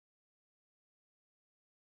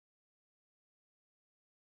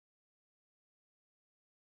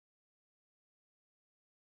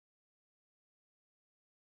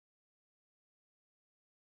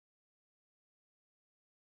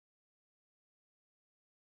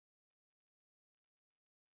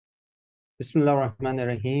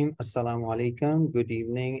Bismillahirrahmanirrahim. Assalamu alaikum. Good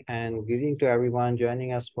evening and greeting to everyone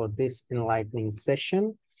joining us for this enlightening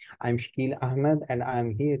session. I'm Shakil Ahmed and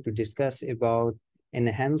I'm here to discuss about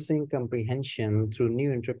enhancing comprehension through new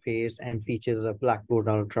interface and features of Blackboard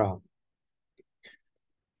Ultra.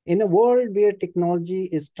 In a world where technology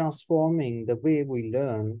is transforming the way we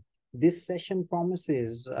learn, this session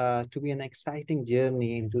promises to be an exciting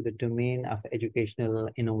journey into the domain of educational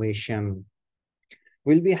innovation.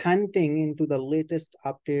 We'll be hunting into the latest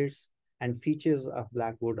updates and features of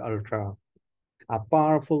Blackboard Ultra, a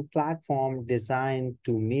powerful platform designed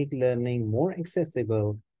to make learning more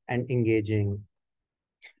accessible and engaging.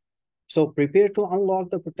 So prepare to unlock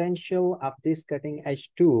the potential of this cutting-edge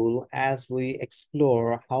tool as we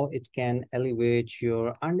explore how it can elevate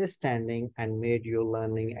your understanding and make your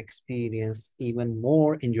learning experience even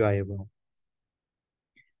more enjoyable.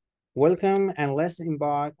 Welcome and let's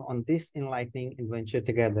embark on this enlightening adventure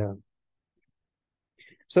together.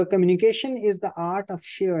 So communication is the art of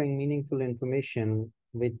sharing meaningful information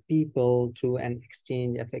with people through an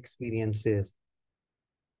exchange of experiences.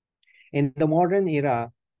 In the modern era,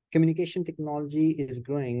 communication technology is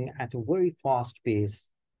growing at a very fast pace.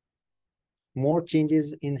 More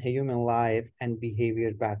changes in human life and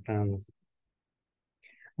behavior patterns.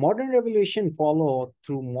 Modern revolution follow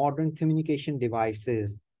through modern communication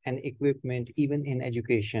devices and equipment, even in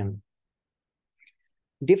education.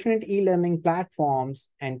 Different e-learning platforms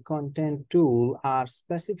and content tools are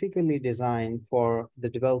specifically designed for the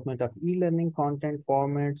development of e-learning content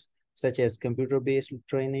formats such as computer-based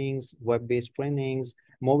trainings, web-based trainings,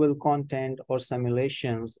 mobile content, or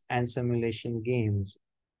simulations and simulation games.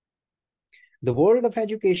 The world of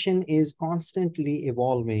education is constantly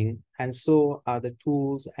evolving, and so are the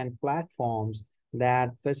tools and platforms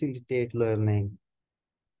that facilitate learning.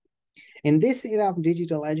 In this era of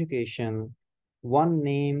digital education, one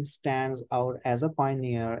name stands out as a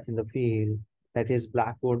pioneer in the field, that is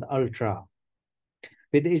Blackboard Ultra.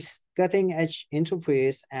 With its cutting-edge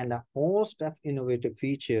interface and a host of innovative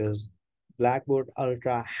features, Blackboard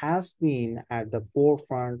Ultra has been at the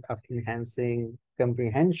forefront of enhancing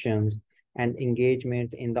comprehensions and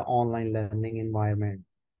engagement in the online learning environment.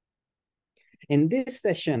 In this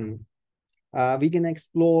session, we can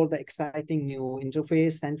explore the exciting new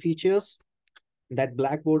interface and features that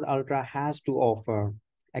Blackboard Ultra has to offer,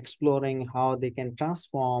 exploring how they can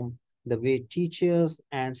transform the way teachers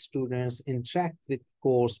and students interact with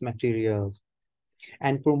course materials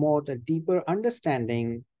and promote a deeper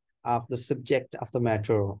understanding of the subject of the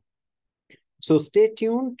matter. So stay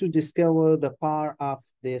tuned to discover the power of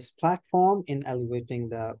this platform in elevating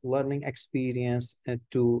the learning experience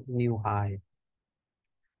to new heights.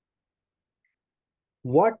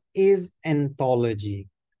 What is anthology?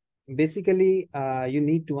 Basically, you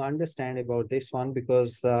need to understand about this one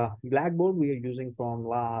because Blackboard we are using from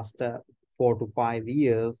last 4 to 5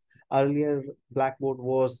 years. Earlier, Blackboard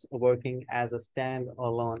was working as a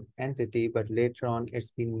standalone entity, but later on it's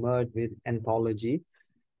been merged with Anthology.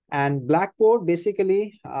 And Blackboard,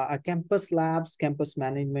 basically, a campus labs, campus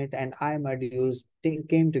management, and modules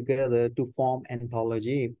came together to form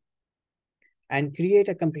Anthology and create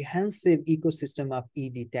a comprehensive ecosystem of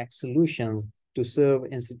EdTech solutions to serve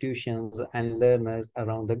institutions and learners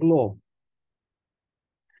around the globe.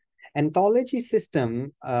 Anthology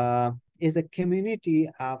system is a community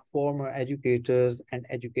of former educators and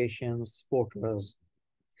education supporters,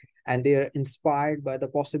 and they are inspired by the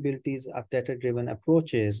possibilities of data-driven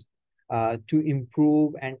approaches to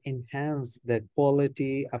improve and enhance the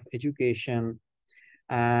quality of education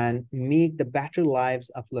and make the better lives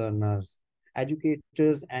of learners,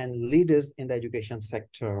 educators, and leaders in the education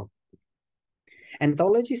sector.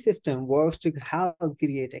 Anthology system works to help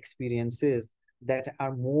create experiences that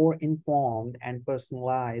are more informed and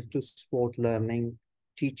personalized to support learning,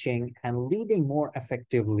 teaching, and leading more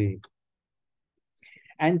effectively.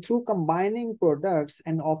 And through combining products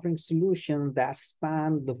and offering solutions that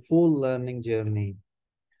span the full learning journey.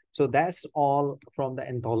 So that's all from the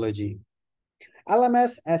Anthology.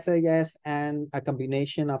 LMS, SAS, and a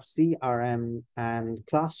combination of CRM and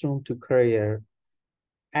classroom to career.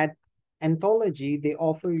 At Anthology, they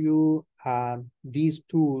offer you these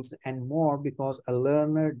tools and more because a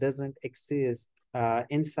learner doesn't exist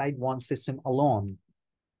inside one system alone.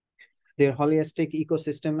 Their holistic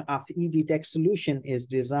ecosystem of EdTech solution is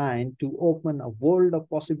designed to open a world of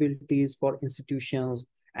possibilities for institutions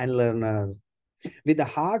and learners. With a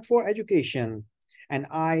heart for education and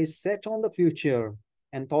eyes set on the future,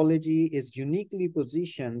 Anthology is uniquely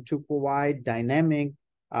positioned to provide dynamic,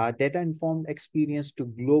 data-informed experience to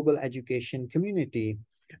global education community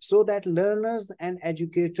so that learners and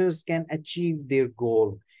educators can achieve their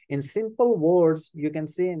goal. In simple words, you can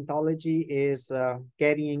say anthology is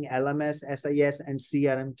carrying LMS, SIS, and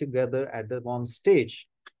CRM together at the one stage.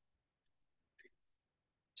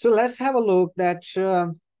 So let's have a look at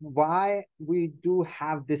why we do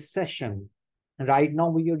have this session. Right now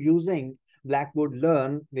we are using Blackboard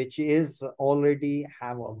Learn, which is already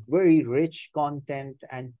have a very rich content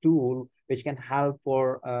and tool which can help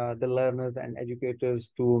for the learners and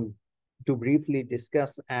educators to briefly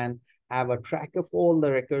discuss and have a track of all the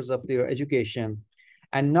records of their education.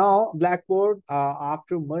 And now Blackboard,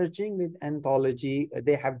 after merging with Anthology,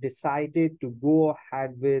 they have decided to go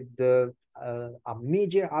ahead with a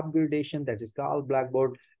major upgradation that is called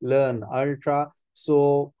Blackboard Learn Ultra.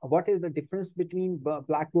 So what is the difference between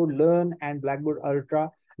Blackboard Learn and Blackboard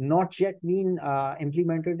Ultra? Not yet been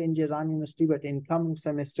implemented in Jazan University, but in coming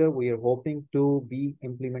semester, we are hoping to be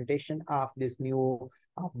implementation of this new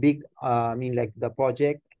big, like the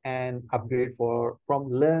project and upgrade from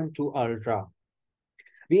Learn to Ultra.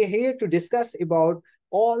 We are here to discuss about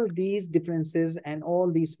all these differences and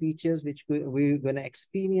all these features which we're going to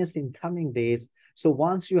experience in coming days. So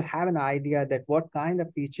once you have an idea that what kind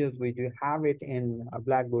of features we do have it in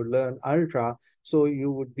Blackboard Learn Ultra, so you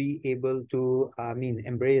would be able to,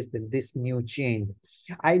 embrace this new change.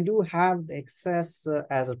 I do have the access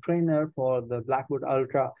as a trainer for the Blackboard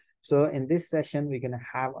Ultra. So in this session, we're going to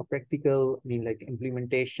have a practical,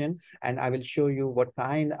 implementation, and I will show you what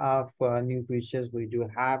kind of new features we do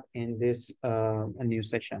have in this new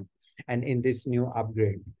session and in this new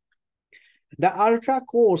upgrade. The Ultra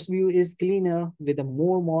course view is cleaner with a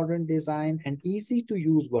more modern design and easy to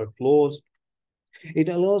use workflows. It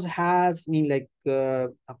has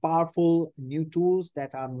powerful new tools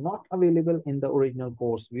that are not available in the original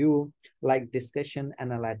course view, like discussion,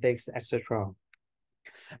 analytics, etc.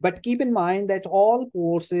 But keep in mind that all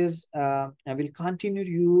courses will continue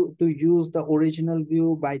to use the original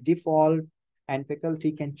view by default, and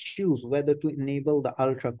faculty can choose whether to enable the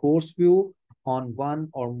Ultra course view on one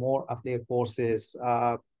or more of their courses.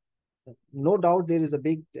 No doubt there is a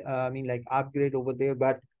big, upgrade over there,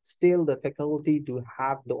 but still the faculty do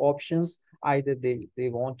have the options. Either they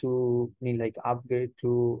want to upgrade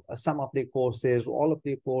to some of their courses, all of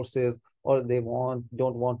their courses, or they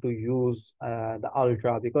don't want to use the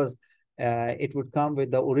Ultra, because it would come with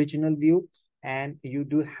the original view, and you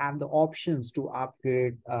do have the options to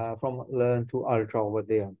upgrade from Learn to Ultra over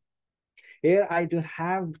there. Here I do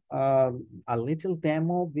have a little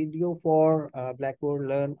demo video for Blackboard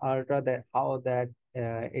Learn Ultra, that how that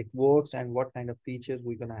it works and what kind of features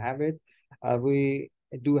we're going to have it. We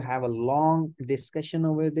do have a long discussion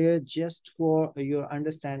over there just for your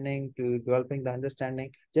understanding, to developing the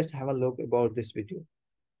understanding. Just have a look about this video.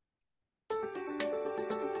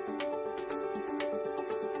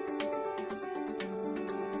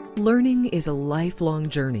 Learning is a lifelong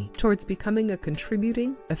journey towards becoming a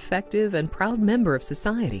contributing, effective, and proud member of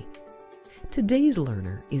society. Today's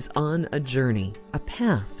learner is on a journey, a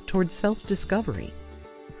path towards self-discovery.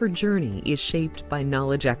 Her journey is shaped by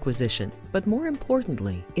knowledge acquisition, but more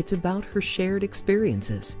importantly, it's about her shared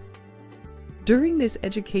experiences. During this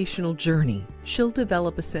educational journey, she'll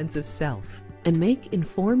develop a sense of self and make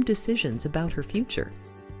informed decisions about her future.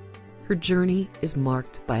 Her journey is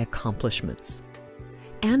marked by accomplishments.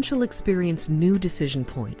 And she'll experience new decision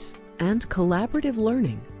points and collaborative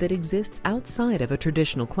learning that exists outside of a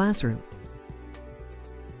traditional classroom.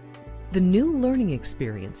 The new learning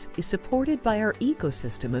experience is supported by our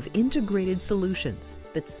ecosystem of integrated solutions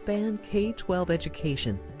that span K-12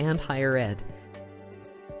 education and higher ed.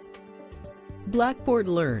 Blackboard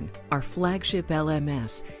Learn, our flagship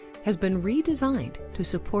LMS, has been redesigned to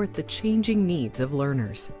support the changing needs of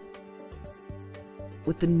learners.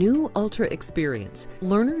 With the new Ultra experience,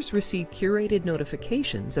 learners receive curated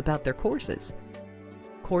notifications about their courses.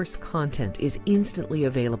 Course content is instantly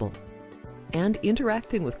available, and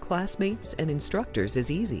interacting with classmates and instructors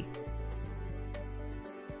is easy.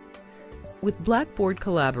 With Blackboard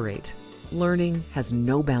Collaborate, learning has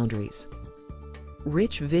no boundaries.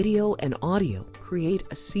 Rich video and audio create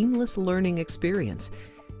a seamless learning experience,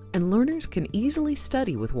 and learners can easily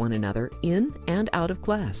study with one another in and out of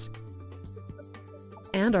class.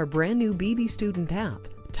 And our brand new BB Student app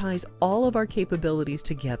ties all of our capabilities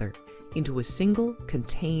together into a single,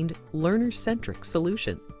 contained, learner-centric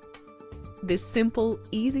solution. This simple,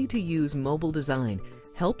 easy-to-use mobile design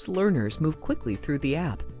helps learners move quickly through the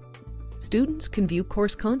app. Students can view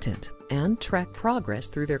course content and track progress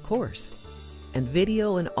through their course. And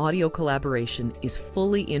video and audio collaboration is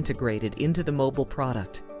fully integrated into the mobile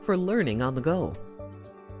product for learning on the go.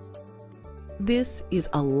 This is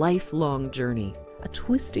a lifelong journey, a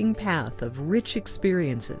twisting path of rich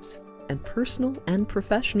experiences and personal and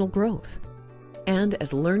professional growth. And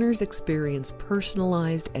as learners experience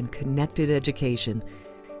personalized and connected education,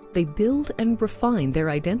 they build and refine their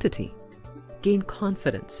identity, gain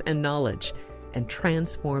confidence and knowledge, and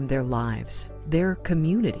transform their lives, their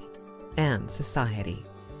community, and society.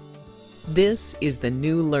 This is the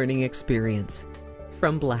new learning experience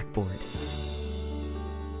from Blackboard.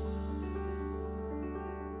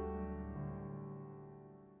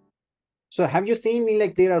 So have you seen me,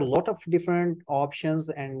 like there are a lot of different options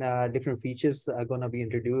and different features are going to be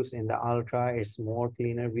introduced in the Ultra. It's more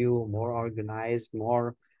cleaner view, more organized,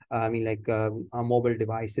 more, mobile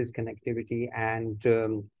devices connectivity and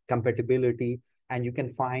compatibility. And you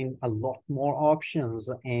can find a lot more options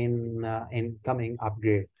in coming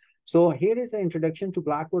upgrade. So here is the introduction to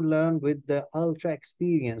Blackboard Learn with the Ultra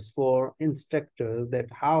experience for instructors, that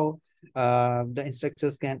how the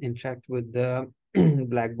instructors can interact with the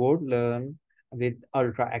Blackboard Learn with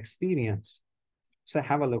Ultra experience. So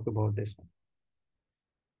have a look about this one.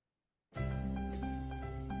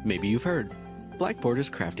 Maybe you've heard. Blackboard is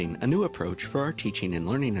crafting a new approach for our teaching and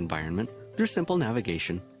learning environment through simple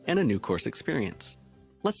navigation and a new course experience.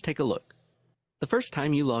 Let's take a look. The first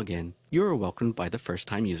time you log in, you are welcomed by the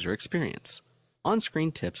first-time user experience,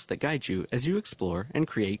 on-screen tips that guide you as you explore and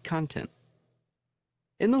create content.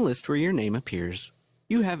 In the list where your name appears,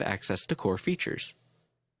 you have access to core features.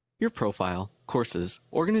 Your profile, courses,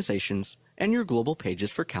 organizations, and your global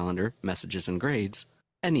pages for calendar, messages, and grades,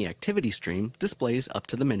 and the activity stream displays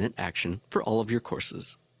up-to-the-minute action for all of your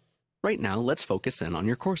courses. Right now, let's focus in on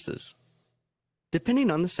your courses.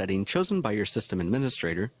 Depending on the setting chosen by your system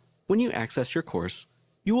administrator, when you access your course,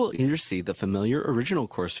 you will either see the familiar original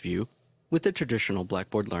course view with the traditional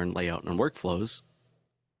Blackboard Learn layout and workflows,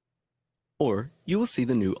 or you will see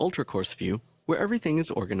the new Ultra course view where everything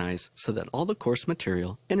is organized so that all the course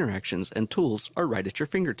material, interactions, and tools are right at your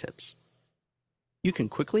fingertips. You can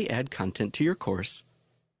quickly add content to your course,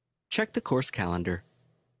 check the course calendar,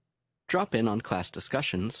 drop in on class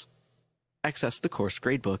discussions, access the course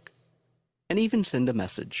gradebook, and even send a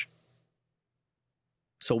message.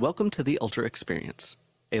 So welcome to the Ultra experience,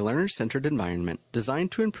 a learner-centered environment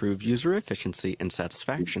designed to improve user efficiency and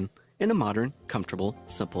satisfaction in a modern, comfortable,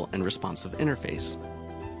 simple, and responsive interface.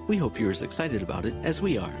 We hope you're as excited about it as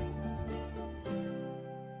we are.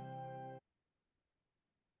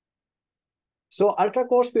 So Ultra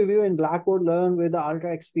course preview in Blackboard Learn with the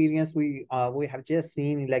Ultra experience, we have just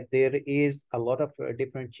seen like there is a lot of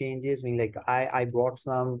different changes. I mean, like I brought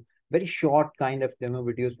some very short kind of demo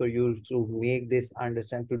videos for you to make this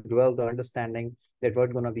understand, to develop the understanding that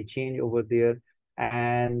what's going to be changed over there,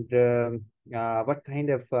 and what kind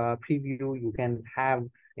of preview you can have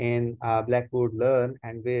in Blackboard Learn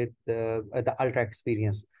and with the Ultra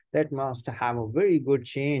experience. That must have a very good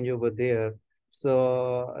change over there.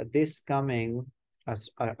 So this coming, a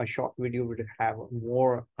short video would have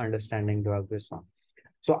more understanding about this one.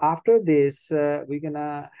 So after this, we're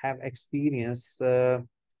gonna have experience with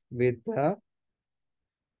the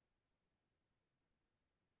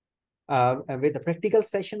practical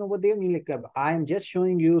session over there. I mean, like I'm just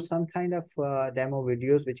showing you some kind of demo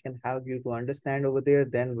videos which can help you to understand over there.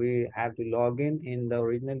 Then we have to log in the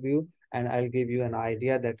original view, and I'll give you an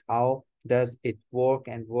idea that how does it work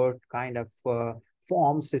and what kind of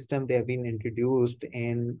form system they have been introduced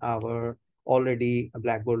in our already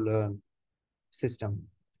Blackboard Learn system.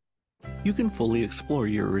 You can fully explore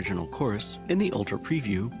your original course in the Ultra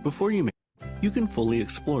preview before you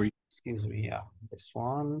Excuse me, yeah, this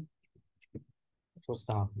one. So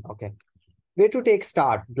start, okay. Where to take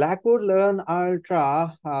start? Blackboard Learn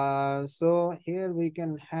Ultra. So here we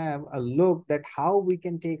can have a look at how we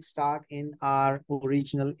can take start in our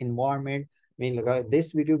original environment. I mean, like,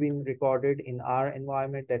 this video being recorded in our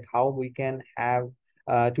environment, that how we can have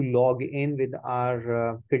to log in with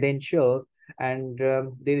our credentials. And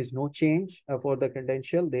there is no change for the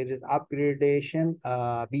credential. There is upgradation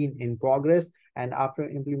being in progress, and after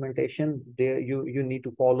implementation, there you need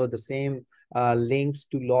to follow the same links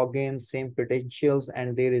to log in, same credentials,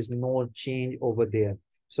 and there is no change over there.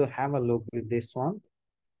 So have a look with this one.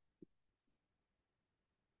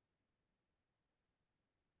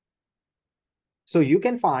 So you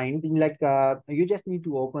can find like you just need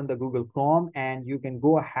to open the Google Chrome, and you can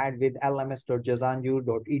go ahead with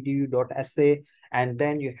lms.jazanju.edu.sa, and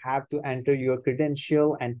then you have to enter your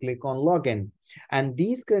credential and click on login. And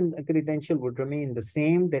these credential would remain the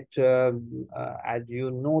same. That as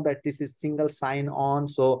you know that this is single sign on,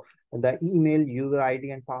 so the email, user ID,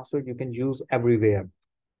 and password you can use everywhere.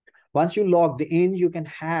 Once you logged in, you can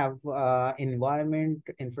have environment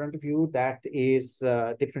in front of you that is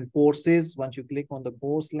different courses. Once you click on the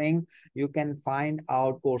course link, you can find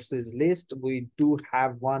out courses list. We do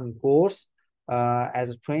have one course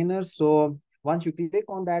as a trainer. So once you click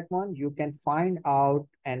on that one, you can find out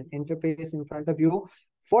an interface in front of you.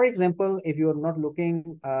 For example, if you're not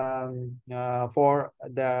looking for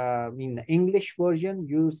the English version,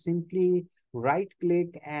 you simply right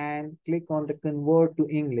click and click on the convert to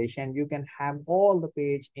English, and you can have all the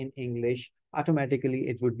page in English. Automatically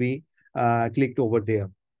it would be clicked over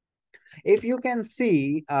there. If you can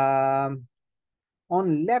see on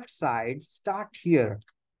left side, start here,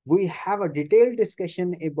 we have a detailed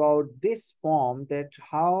discussion about this form, that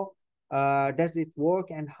how does it work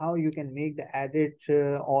and how you can make the edit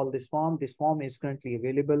all this form. This form is currently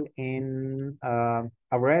available in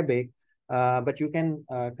Arabic, but you can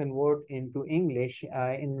convert into English.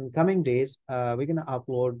 In coming days, we're going to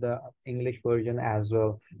upload the English version as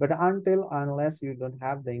well. But unless you don't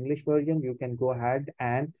have the English version, you can go ahead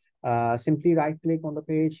and simply right click on the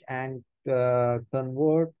page and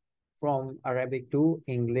convert from Arabic to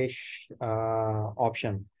English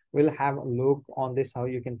option. We'll have a look on this, how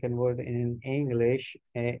you can convert in English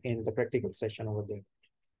in the practical session over there.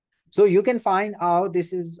 So you can find out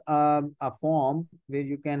this is a form where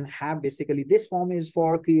you can have, basically this form is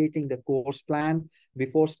for creating the course plan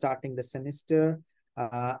before starting the semester.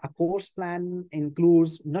 A course plan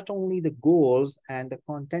includes not only the goals and the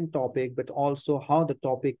content topic, but also how the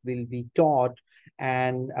topic will be taught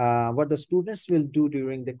and what the students will do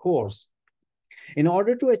during the course. In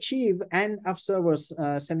order to achieve end of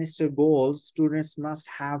semester goals, students must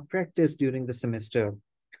have practice during the semester.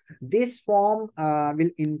 This form will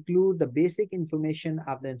include the basic information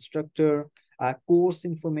of the instructor, course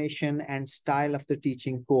information, and style of the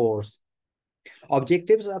teaching course.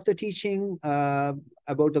 Objectives of the teaching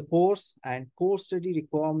about the course and course study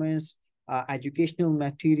requirements, educational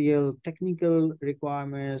material, technical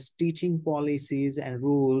requirements, teaching policies and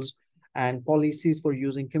rules, and policies for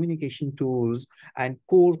using communication tools, and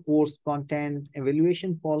core course content,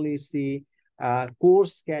 evaluation policy,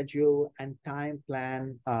 course schedule, and time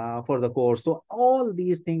plan for the course. So all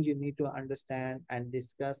these things you need to understand and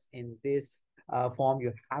discuss in this form.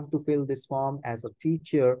 You have to fill this form as a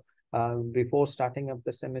teacher before starting up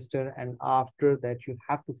the semester, and after that you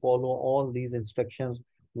have to follow all these instructions,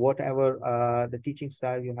 whatever the teaching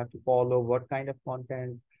style you have to follow, what kind of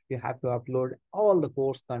content you have to upload, all the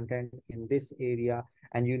course content in this area,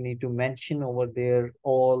 and you need to mention over there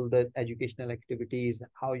all the educational activities,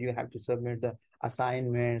 how you have to submit the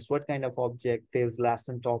assignments, what kind of objectives,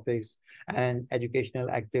 lesson topics, and educational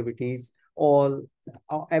activities,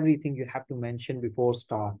 everything you have to mention before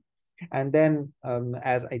start. And then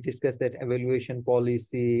as I discussed, that evaluation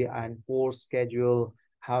policy and course schedule,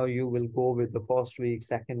 how you will go with the first week,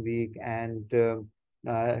 second week, and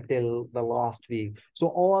till the last week. So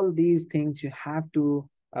all these things you have to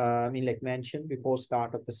mention before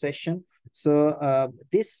start of the session. So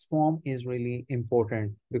this form is really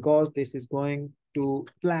important because this is going to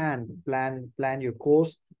plan your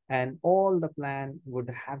course, and all the plan would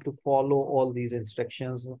have to follow all these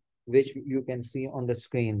instructions, which you can see on the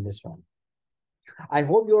screen, this one. I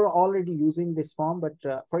hope you're already using this form, but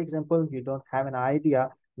for example, you don't have an idea,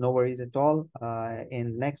 no worries at all.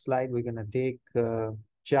 In next slide, we're going to take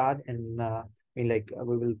chart and we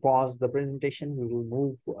will pause the presentation. We will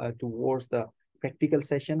move towards the practical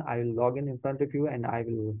session. I will log in front of you, and I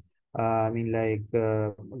will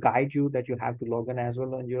guide you that you have to log in as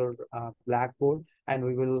well on your Blackboard, and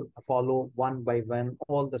we will follow one by one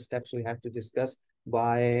all the steps we have to discuss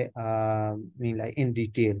by in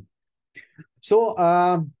detail. So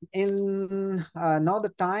now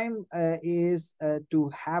the time is to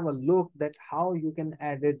have a look that how you can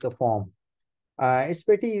edit the form. It's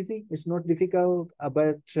pretty easy. It's not difficult,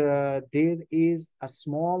 but there is a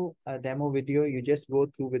small demo video. You just go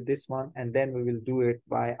through with this one, and then we will do it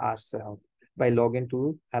by ourselves by logging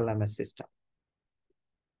to LMS system.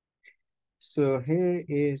 So here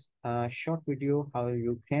is a short video how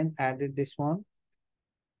you can edit this one.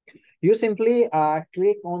 You simply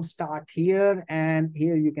click on start here, and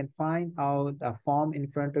here you can find out a form in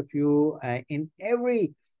front of you. In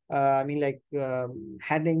every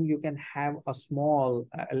heading, you can have a small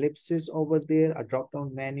ellipsis over there, a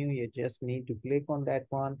drop-down menu. You just need to click on that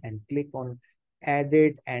one and click on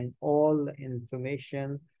edit, and all the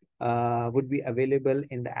information would be available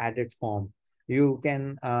in the edit form. You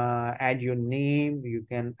can add your name, you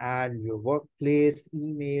can add your workplace,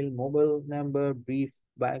 email, mobile number, brief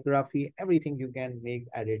biography, everything you can make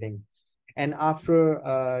editing. And after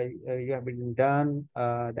you have been done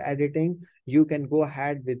the editing, you can go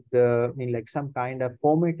ahead with the, I mean, like some kind of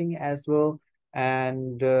formatting as well.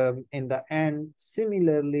 And in the end,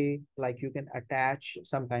 similarly, like you can attach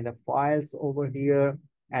some kind of files over here,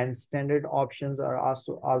 and standard options are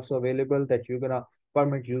also available that you're gonna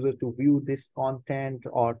permit user to view this content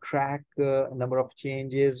or track number of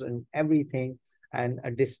changes and everything, and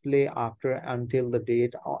a display after until the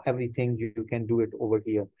date or everything. You can do it over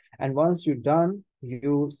here. And once you're done,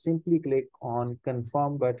 you simply click on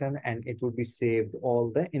confirm button and it will be saved, all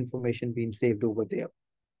the information being saved over there.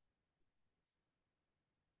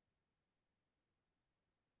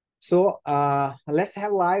 So let's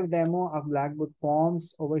have live demo of Blackboard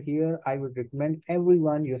Forms over here. I would recommend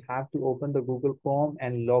everyone, you have to open the Google Form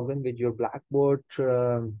and log in with your Blackboard,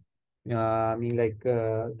 I mean like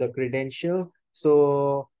the credential.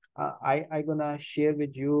 So I gonna share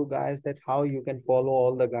with you guys that how you can follow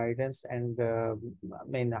all the guidance, and I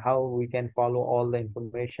mean how we can follow all the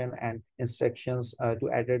information and instructions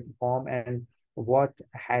to edit the form, and what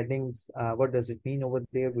headings, what does it mean over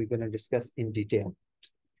there, we're gonna discuss in detail.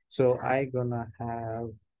 So I gonna have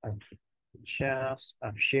a chance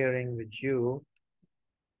of sharing with you.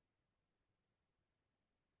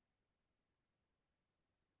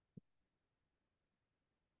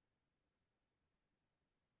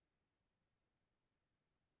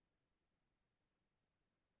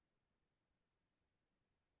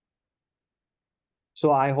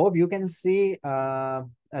 So I hope you can see the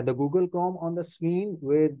Google Chrome on the screen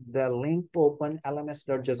with the link open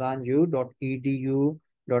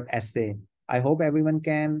lms.jazanu.edu.sa. I hope everyone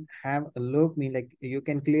can have a look. I mean, like you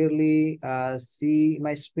can clearly see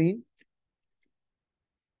my screen.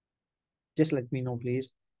 Just let me know,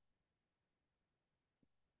 please.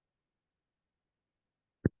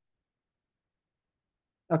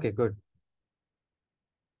 Okay, good.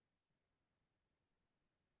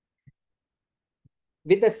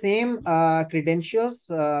 With the same credentials,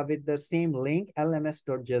 with the same link,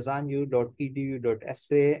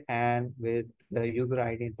 lms.jazanu.edu.sa, and with the user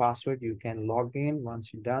ID and password, you can log in.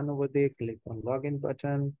 Once you're done over there, click on login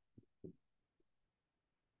button.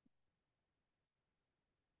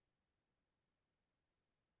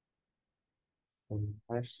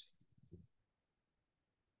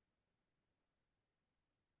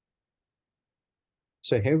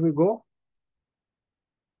 So here we go.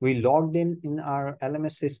 We logged in our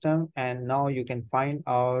LMS system, and now you can find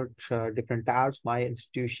out different tabs, my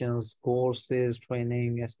institutions, courses,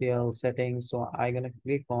 training, SPL settings. So I'm going to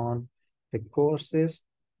click on the courses.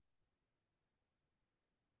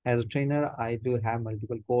 As a trainer, I do have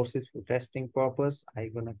multiple courses for testing purpose.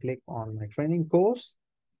 I'm going to click on my training course.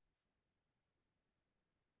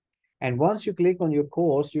 And once you click on your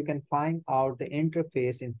course, you can find out the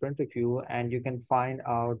interface in front of you, and you can find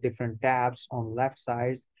out different tabs on left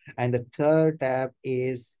side. And the third tab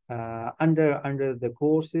is under the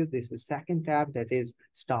courses. This is second tab, that is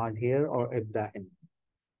start here or ibda in.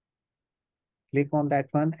 Click on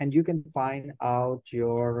that one and you can find out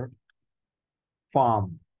your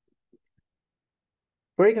form.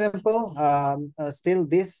 For example, still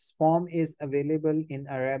this form is available in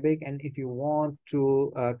Arabic, and if you want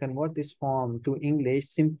to convert this form to English,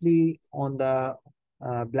 simply on the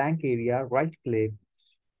blank area, right click,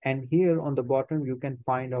 and here on the bottom, you can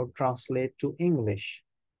find out translate to English.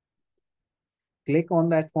 Click on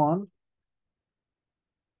that one,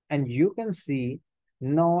 and you can see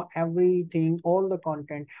now everything, all the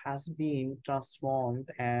content has been transformed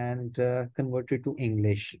and converted to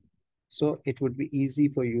English. So it would be easy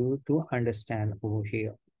for you to understand over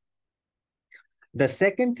here. The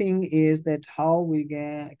second thing is that how we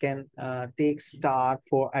can take start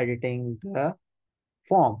for editing the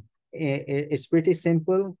form. It's pretty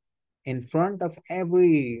simple. In front of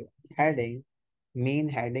every heading, main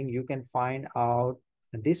heading, you can find out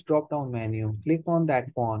this drop-down menu. Click on that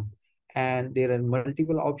one, and there are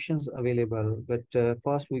multiple options available. But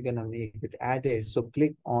first, we're gonna make it edit. So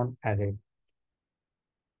click on edit.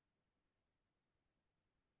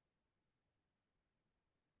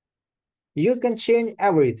 You can change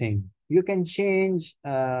everything. You can change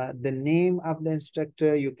the name of the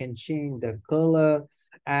instructor. You can change the color,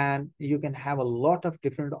 and you can have a lot of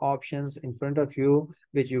different options in front of you,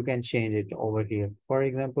 which you can change it over here. For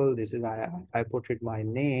example, this is, I put it my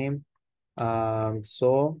name.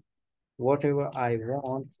 So whatever I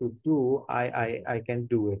want to do, I can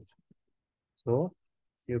do it. So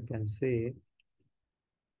you can see,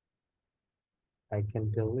 I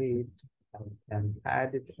can delete, I can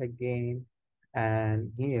add it again.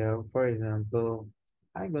 And here, for example,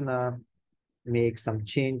 I'm gonna make some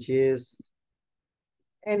changes.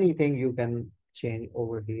 Anything you can change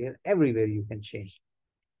over here. Everywhere you can change.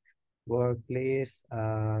 Workplace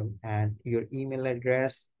and your email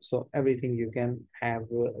address. So everything you can have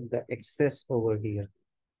the access over here.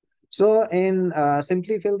 So in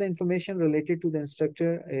simply fill the information related to the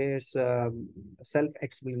instructor is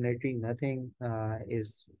self-explanatory. Nothing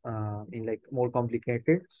is in like more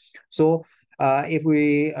complicated. So if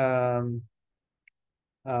we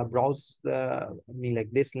browse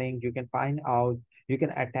like this link, you can find out, you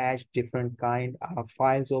can attach different kind of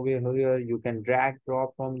files over here. You can drag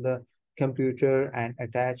drop from the computer and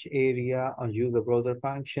attach area or use the browser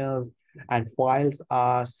functions, and files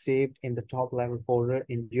are saved in the top level folder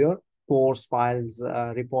in your course files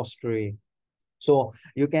repository. So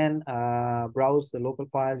you can browse the local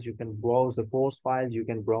files, you can browse the course files, you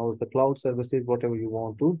can browse the cloud services, whatever you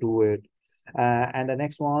want to do it. And the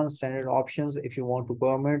next one, standard options. If you want to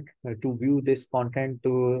permit to view this content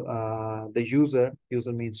to the user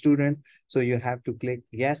means student. So you have to click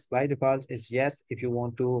yes. By default, it's yes. If you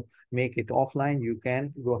want to make it offline, you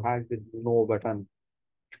can go ahead with no button.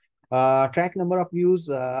 Track number of views,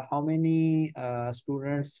 how many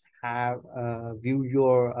students have viewed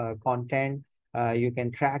your content. You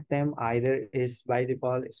can track them. Either is by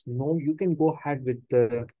default is no, you can go ahead with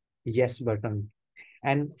the yes button.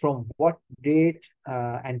 And from what date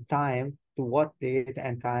and time to what date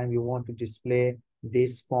and time you want to display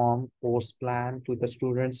this form course plan to the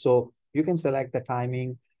students. So you can select the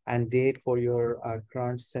timing and date for your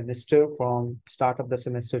current semester, from start of the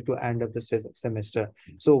semester to end of the semester.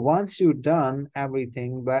 So once you've done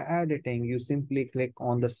everything by editing, you simply click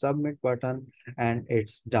on the submit button and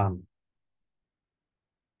it's done.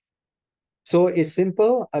 So it's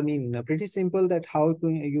simple. I mean, pretty simple that how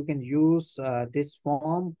you can use this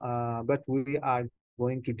form, but we are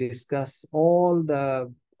going to discuss all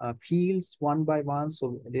the fields one by one.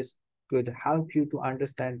 So this could help you to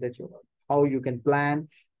understand that how you can plan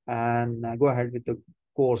and go ahead with the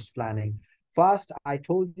course planning. First, I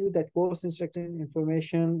told you that course instructor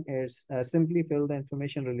information is simply fill the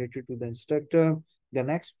information related to the instructor. The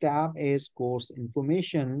next tab is course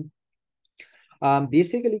information.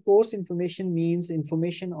 Basically, course information means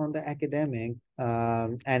information on the academic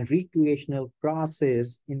and recreational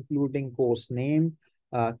process, including course name,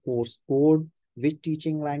 course code, which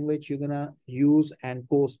teaching language you're gonna use, and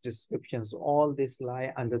course descriptions. All this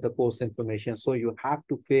lie under the course information. So you have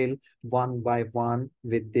to fill one by one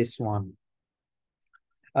with this one.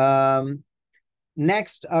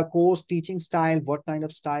 Next, course teaching style, what kind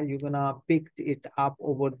of style you're gonna pick it up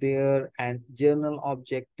over there, and journal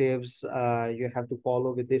objectives, you have to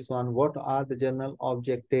follow with this one. What are the journal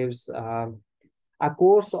objectives? A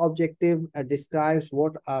course objective describes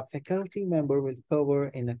what a faculty member will cover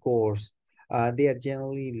in a course. They are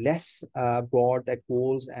generally less broad at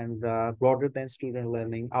goals and broader than student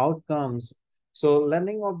learning outcomes. So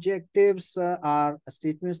learning objectives are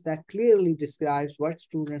statements that clearly describes what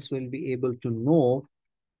students will be able to know,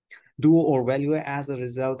 do, or value as a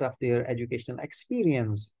result of their educational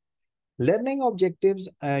experience. Learning objectives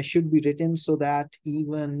should be written so that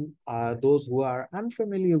even those who are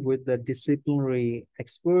unfamiliar with the disciplinary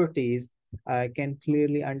expertise can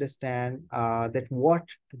clearly understand that what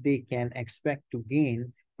they can expect to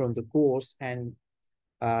gain from the course, and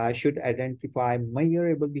should identify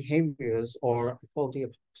measurable behaviors or quality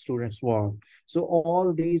of students' work. So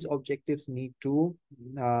all these objectives need to,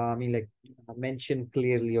 mention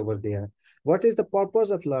clearly over there. What is the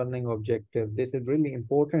purpose of learning objective? This is really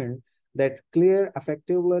important, that clear,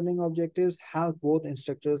 effective learning objectives help both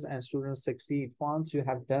instructors and students succeed. Once you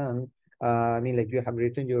have done, you have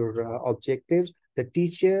written your objectives, the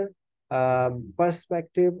teacher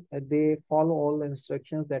perspective, they follow all the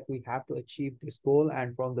instructions that we have to achieve this goal,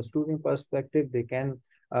 and from the student perspective, they can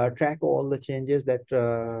track all the changes that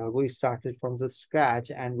we started from the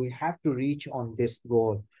scratch, and we have to reach on this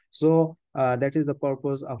goal. So that is the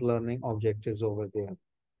purpose of learning objectives over there.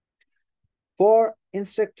 For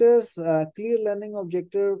instructors, clear learning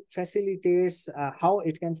objective facilitates how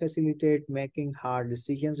it can facilitate making hard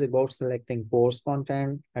decisions about selecting course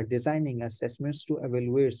content, designing assessments to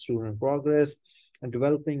evaluate student progress, and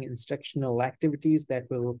developing instructional activities that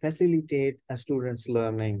will facilitate a student's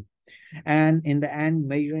learning, and in the end,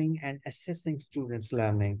 measuring and assessing students'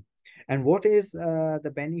 learning. And what is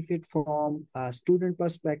the benefit from a student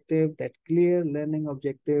perspective? That clear learning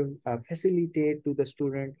objective facilitate to the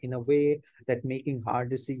student in a way that making hard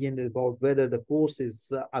decisions about whether the course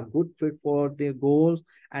is a good fit for their goals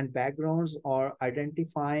and backgrounds, or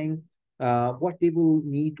identifying what they will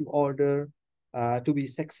need to order to be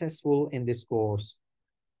successful in this course.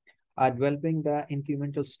 Developing the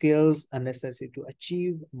incremental skills necessary to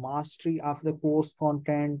achieve mastery of the course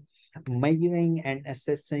content, measuring and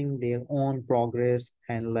assessing their own progress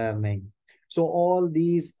and learning. So all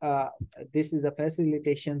these, this is a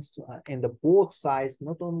facilitation in the both sides,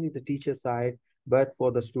 not only the teacher side, but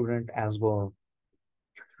for the student as well.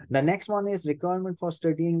 The next one is requirement for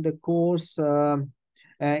studying the course.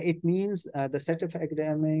 It means the set of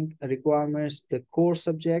academic requirements, the core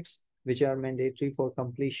subjects, which are mandatory for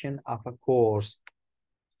completion of a course.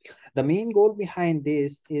 The main goal behind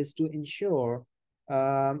this is to ensure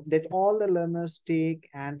that all the learners take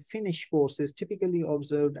and finish courses typically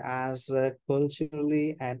observed as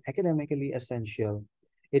culturally and academically essential.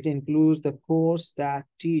 It includes the course that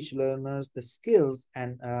teach learners the skills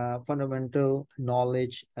and fundamental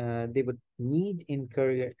knowledge they would need in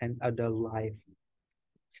career and adult life.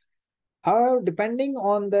 However, depending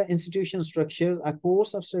on the institution structure, a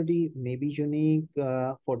course of study may be unique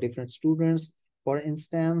for different students. For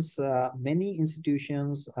instance, many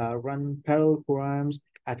institutions run parallel programs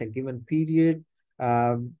at a given period.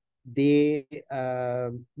 They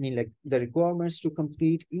mean like the requirements to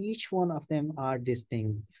complete each one of them are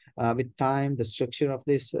distinct. With time, the structure of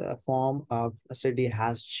this form of study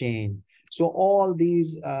has changed. So all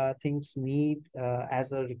these things need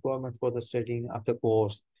as a requirement for the studying of the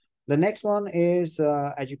course. The next one is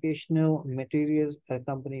educational materials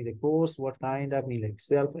accompany the course. What kind of, like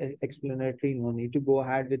self-explanatory, no need to go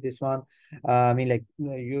ahead with this one.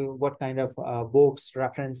 What kind of books,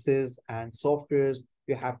 references, and softwares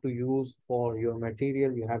you have to use for your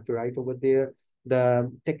material, you have to write over there.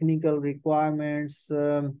 The technical requirements,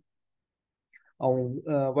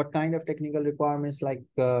 what kind of technical requirements, like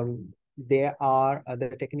there are the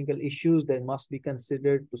technical issues that must be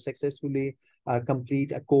considered to successfully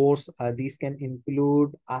complete a course. These can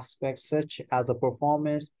include aspects such as the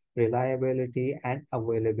performance, reliability, and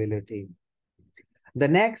availability. The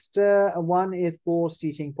next one is course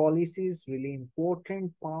teaching policies, really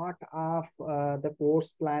important part of the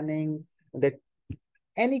course planning, that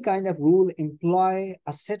any kind of rule employ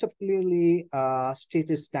a set of clearly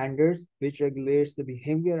stated standards which regulates the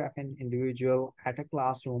behavior of an individual at a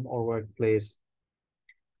classroom or workplace.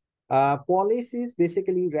 Policies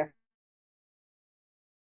basically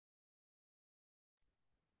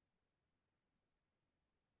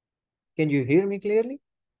Can you hear me clearly?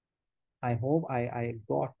 I hope I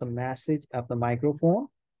got the message of the microphone.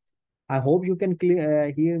 I hope you can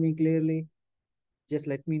hear me clearly. Just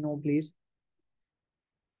let me know, please.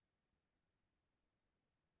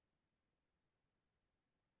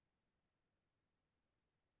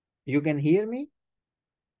 You can hear me?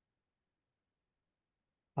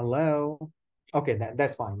 Hello? Okay,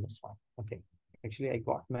 that's fine. That's fine. Okay. Actually, I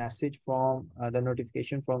got message from the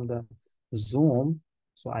notification from the Zoom.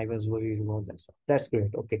 So I was worried about that. So that's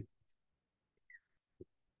great. Okay.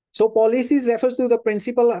 So policies refers to the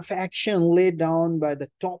principle of action laid down by the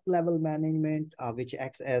top level management, which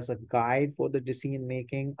acts as a guide for the decision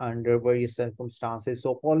making under various circumstances.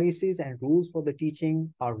 So policies and rules for the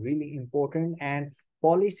teaching are really important, and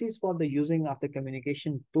policies for the using of the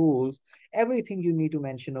communication tools, everything you need to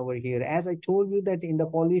mention over here. As I told you that in the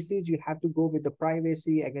policies, you have to go with the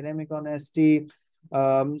privacy, academic honesty,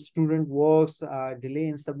 student works, delay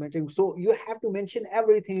in submitting. So you have to mention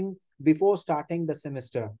everything before starting the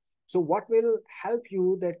semester. So what will help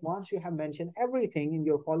you that once you have mentioned everything in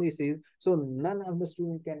your policies, so none of the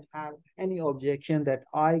student can have any objection that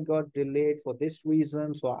I got delayed for this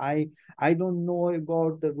reason. So I don't know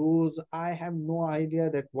about the rules. I have no idea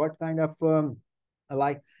that what kind of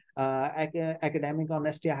academic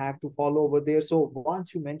honesty I have to follow over there. So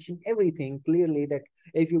once you mention everything clearly, that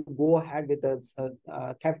if you go ahead with the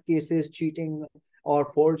theft cases, cheating or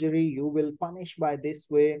forgery, you will punish by this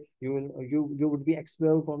way. You would be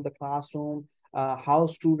expelled from the classroom. How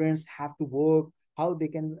students have to work, how they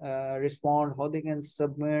can respond, how they can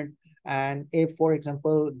submit, and if, for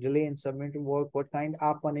example, delay in submitting work, what kind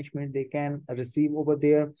of punishment they can receive over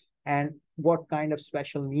there, and what kind of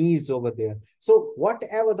special needs over there. So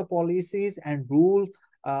whatever the policies and rules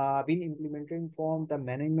been implemented from the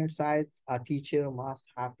management side, a teacher must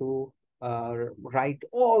have to write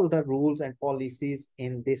all the rules and policies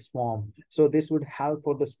in this form. So this would help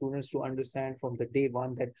for the students to understand from the day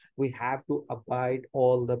one that we have to abide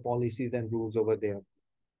all the policies and rules over there.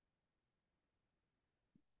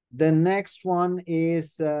 The next one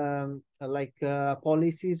is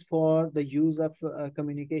policies for the use of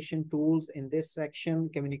communication tools. In this section,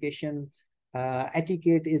 communication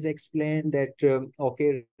etiquette is explained that,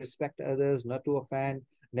 okay, respect others, not to offend,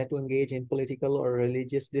 not to engage in political or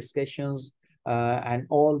religious discussions, and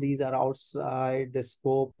all these are outside the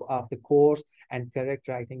scope of the course, and correct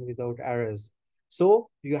writing without errors. So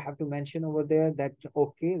you have to mention over there that,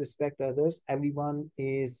 okay, respect others. Everyone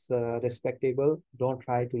is respectable. Don't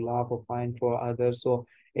try to laugh or find for others. So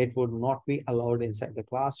it would not be allowed inside the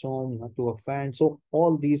classroom, not to offend. So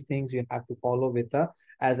all these things you have to follow with the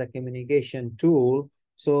as a communication tool.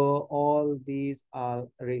 So all these are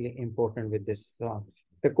really important with this.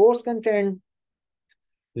 The course content,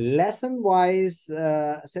 lesson wise,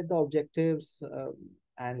 set the objectives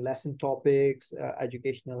and lesson topics,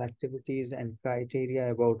 educational activities and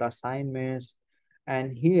criteria about assignments.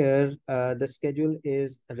 And here, the schedule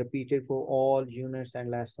is repeated for all units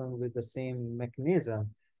and lessons with the same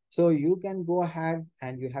mechanism. So you can go ahead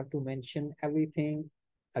and you have to mention everything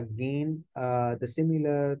again, the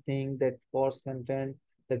similar thing, that course content,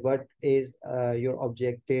 that what is your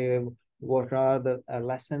objective, what are the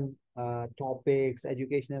lesson topics,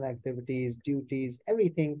 educational activities, duties,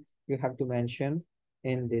 everything you have to mention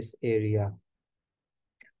in this area.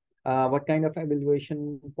 What kind of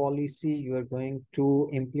evaluation policy you are going to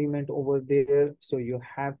implement over there. So you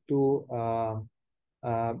have to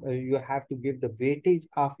give the weightage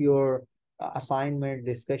of your assignment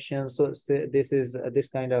discussion. So this is this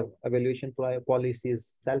kind of evaluation policy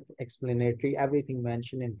is self-explanatory, everything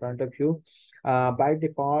mentioned in front of you. By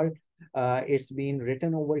default, it's been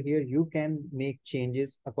written over here. You can make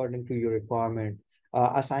changes according to your requirement.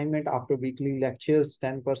 Assignment after weekly lectures,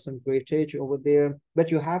 10% weightage over there, but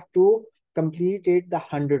you have to complete it the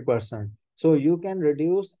 100%. So you can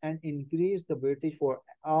reduce and increase the weightage for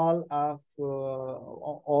all of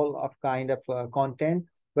kind of content,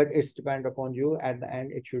 but it's depend upon you. At the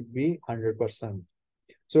end, it should be 100%.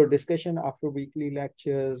 So discussion after weekly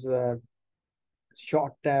lectures,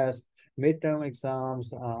 short tests, midterm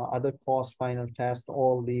exams, other course final tests,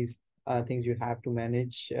 all these things you have to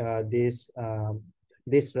manage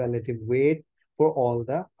this relative weight for all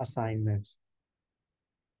the assignments.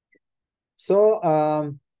 So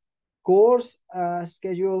course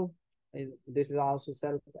schedule, this is also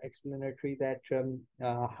self-explanatory, that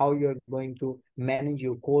how you're going to manage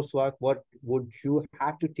your coursework, what would you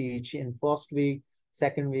have to teach in first week,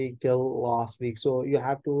 second week till last week. So you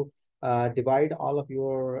have to divide all of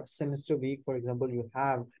your semester week. For example, you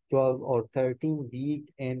have 12 or 13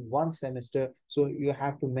 week in one semester. So you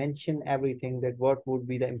have to mention everything, that what would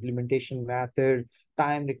be the implementation method,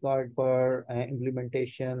 time required for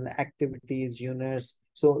implementation, activities, units.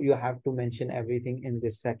 So you have to mention everything in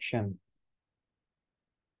this section.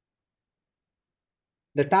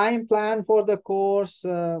 The time plan for the course,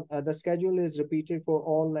 the schedule is repeated for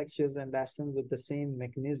all lectures and lessons with the same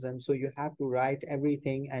mechanism. So you have to write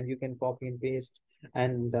everything and you can copy and paste.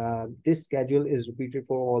 And this schedule is repeated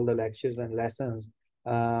for all the lectures and lessons.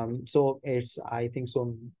 So it's, I think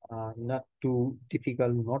so, not too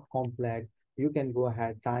difficult, not complex. You can go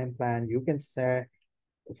ahead, time plan, you can set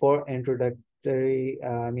for introductory,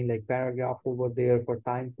 like paragraph over there for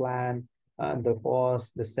time plan, the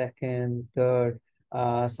first, the second, third,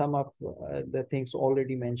 some of the things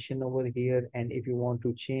already mentioned over here. And if you want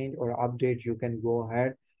to change or update, you can go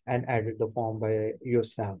ahead and edit the form by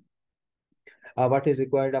yourself. What is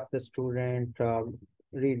required of the student,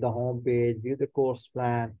 read the home page, view the course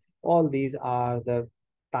plan. All these are the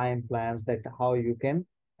time plans that how you can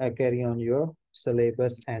carry on your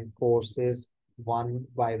syllabus and courses one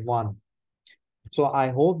by one. So I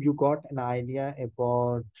hope you got an idea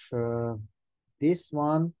about this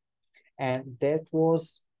one. And that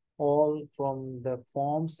was all from the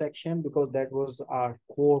form section, because that was our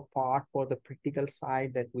core part for the practical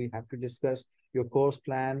side, that we have to discuss your course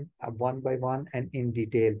plan one by one and in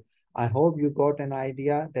detail. I hope you got an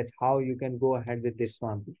idea that how you can go ahead with this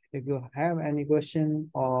one. If you have any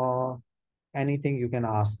question or anything, you can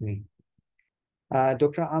ask me.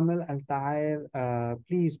 Dr. Amel Al-Tahir,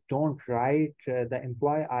 please don't write the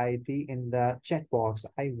employee ID in the chat box.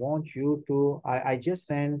 I want you to, I just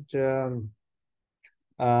sent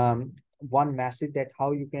one message that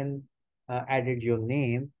how you can edit your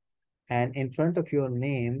name, and in front of your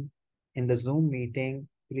name in the Zoom meeting,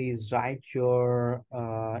 please write your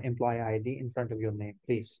employee ID in front of your name,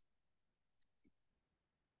 please.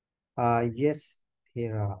 Yes,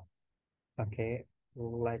 Hira. Okay,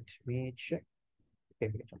 let me check.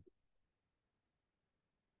 Okay, wait.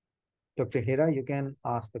 Dr. Hira, you can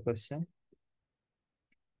ask the question.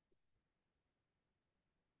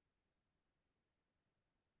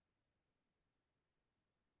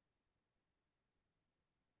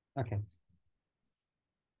 Okay.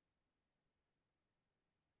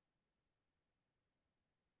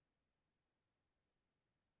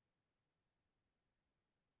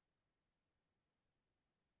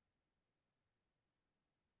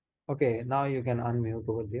 Okay, now you can unmute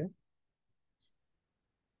over there.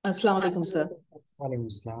 Assalamu alaikum, sir. Walaikum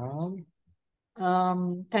assalam.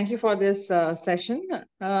 Thank you for this session.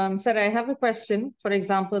 Sir, I have a question. For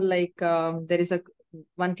example, like there is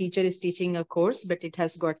one teacher is teaching a course, but it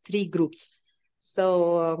has got 3 groups.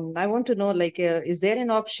 So I want to know, like, is there an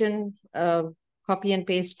option, copy and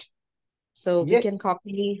paste? So we Yes. can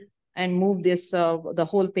copy and move this, the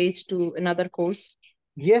whole page to another course?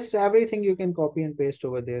 Yes, everything you can copy and paste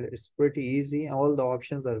over there. It's pretty easy. All the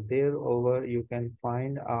options are there over. You can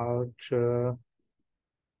find out.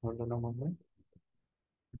 Hold on a moment.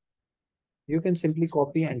 You can simply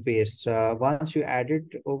copy and paste. Once you add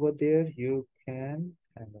it over there, you can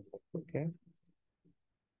have a look. Okay.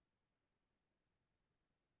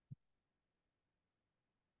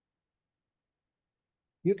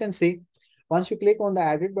 You can see once you click on the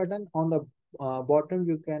edit button on the bottom,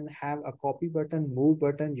 you can have a copy button, move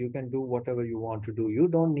button. You can do whatever you want to do. You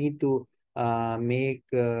don't need to make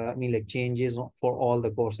like changes for all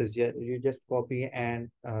the courses. You just copy and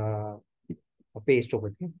paste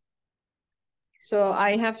over there. So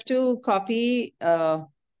I have to copy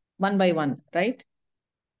one by one, right?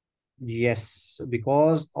 Yes,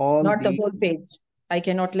 because all Not the whole page. I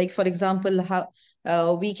cannot, like, for example,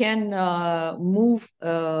 how we can move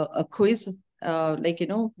a quiz, like,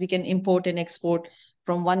 we can import and export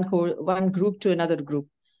from one group to another group.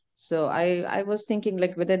 So I was thinking,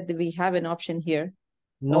 like, whether we have an option here.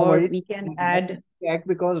 No or worries. We can add. Check,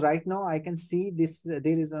 because right now I can see this. There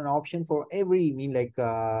is an option for every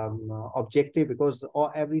objective, because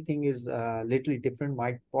everything is literally different.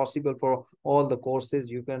 Might possible for all the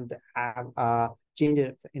courses. You can have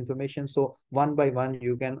change information. So one by one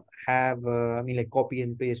you can have copy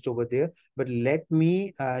and paste over there. But let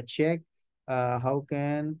me check how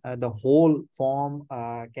can the whole form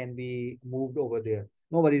can be moved over there.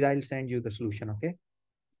 No worries. I'll send you the solution. Okay.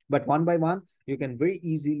 But one by one, you can very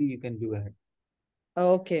easily, you can do it.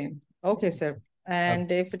 Okay. Okay, sir.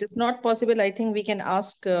 And if it is not possible, I think we can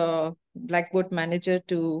ask Blackboard manager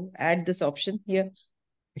to add this option here.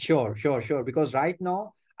 Sure. Because right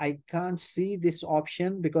now I can't see this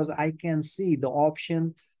option, because I can see the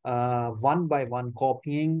option one by one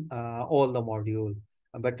copying all the module.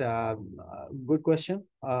 But good question.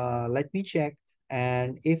 Let me check.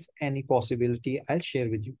 And if any possibility, I'll share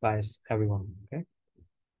with you guys, everyone. Okay.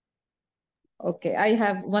 Okay, I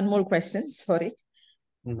have one more question. Sorry.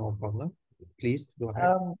 No problem. Please go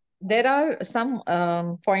ahead. There are some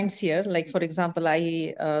points here, like, for example,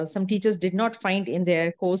 some teachers did not find in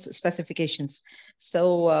their course specifications.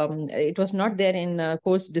 So it was not there in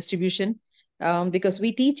course distribution, because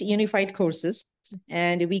we teach unified courses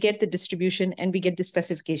and we get the distribution and we get the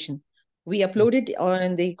specification. We upload it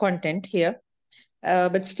on the content here.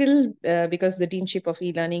 But still, because the Deanship of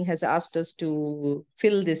eLearning has asked us to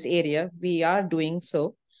fill this area, we are doing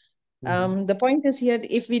so. The point is here,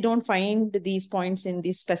 if we don't find these points in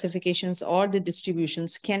these specifications or the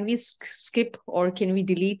distributions, can we skip or can we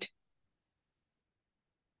delete?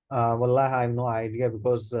 Well, I have no idea,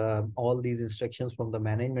 because all these instructions from the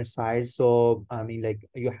management side. So,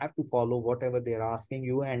 you have to follow whatever they're asking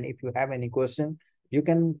you. And if you have any question, you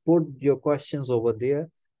can put your questions over there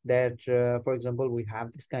that, for example, we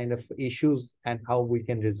have this kind of issues and how we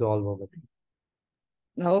can resolve over there.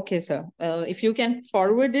 Okay, sir. If you can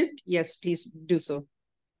forward it, yes, please do so.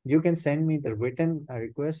 You can send me the written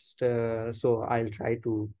request. So I'll try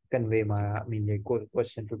to convey my,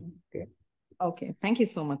 question to them. Okay. Okay. Thank you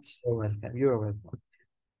so much. You're welcome. You're welcome.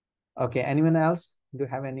 Okay. Anyone else? Do you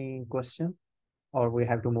have any question, or we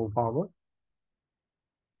have to move forward?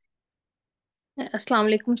 Assalamu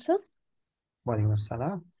alaikum, sir. Walaikum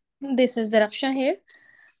assalam. This is Raksha here.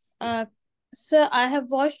 Sir, I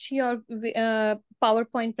have watched your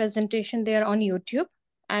PowerPoint presentation there on YouTube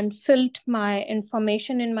and filled my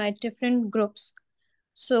information in my different groups.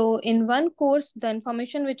 So in one course, the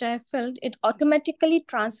information which I have filled, it automatically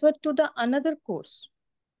transferred to the another course.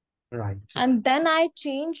 Right. And then I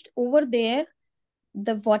changed over there.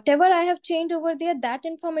 The whatever I have changed over there, that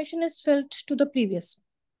information is filled to the previous.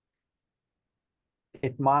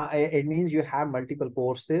 It means you have multiple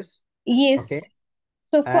courses. Yes. Okay.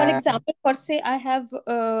 So for example, for say I have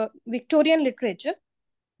Victorian literature,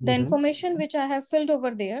 the information which I have filled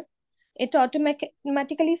over there, it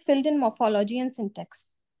automatically filled in morphology and syntax.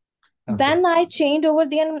 Okay. Then I changed over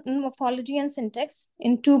there in morphology and syntax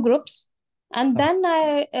in 2 groups. And then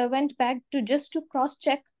I went back to just to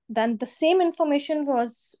cross-check. Then the same information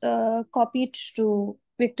was copied to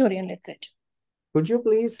Victorian literature. Could you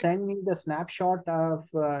please send me the snapshot of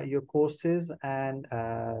your courses and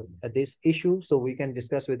this issue, so we can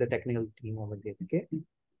discuss with the technical team over there, okay?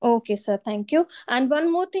 Okay, sir. Thank you. And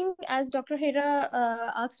one more thing, as Dr. Hira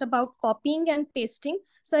asked about copying and pasting.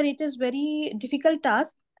 Sir, it is very difficult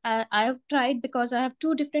task. I have tried because I have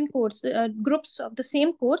two different groups of the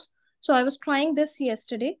same course. So I was trying this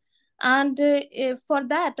yesterday. And for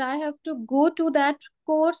that, I have to go to that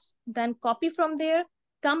course, then copy from there,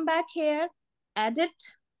 come back here, edit,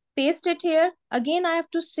 paste it here. Again, I have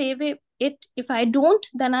to save it. If I don't,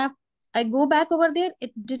 then I go back over there.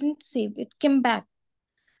 It didn't save. It came back.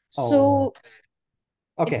 Oh, So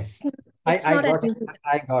okay. it's I it's not an got it. easy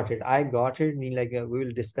I task. got it. I got it. I mean, like we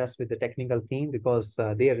will discuss with the technical team because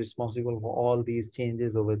they are responsible for all these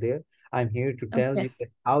changes over there. I'm here to tell Okay. you that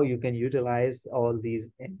how you can utilize all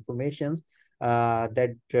these informations. But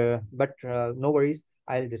no worries.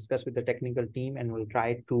 I'll discuss with the technical team and we'll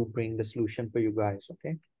try to bring the solution for you guys.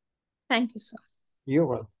 Okay. Thank you, sir. You're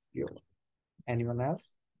welcome. You're welcome. Anyone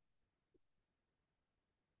else?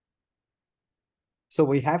 So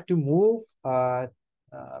we have to move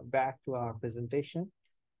back to our presentation.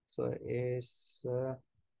 So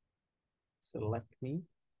select me.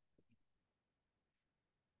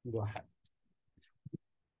 Go ahead.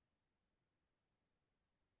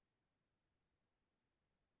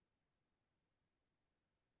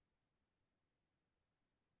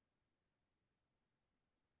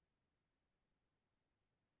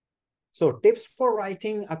 So tips for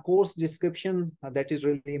writing a course description, that is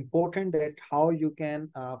really important, that how you can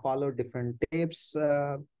follow different tips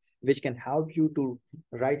which can help you to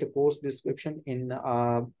write a course description in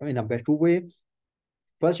a better way.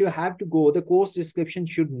 First, you have to go, the course description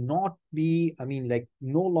should not be, I mean, like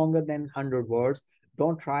no longer than 100 words.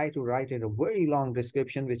 Don't try to write in a very long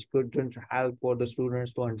description, which couldn't help for the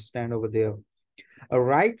students to understand over there.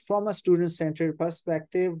 Right from a student-centered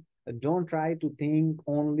perspective, don't try to think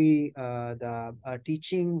only the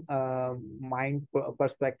teaching mind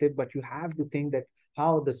perspective, but you have to think that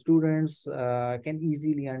how the students can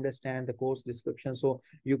easily understand the course description. So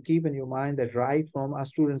you keep in your mind that right from a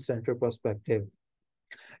student-centered perspective.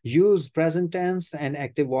 Use present tense and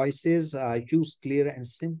active voices, use clear and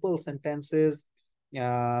simple sentences,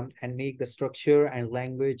 and make the structure and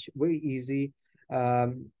language very easy.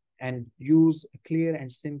 And use clear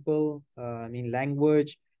and simple,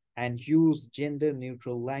 language, and use gender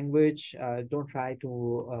neutral language. Don't try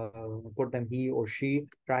to put them he or she,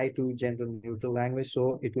 try to gender neutral language.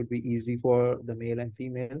 So it would be easy for the male and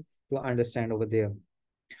female to understand over there.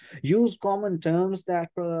 Use common terms that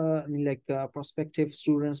prospective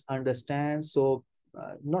students understand. So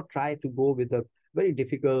not try to go with the very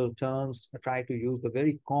difficult terms, try to use the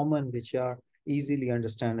very common which are easily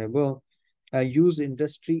understandable. Use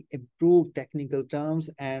industry approved technical terms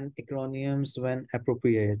and acronyms when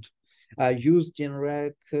appropriate. Use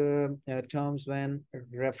generic terms when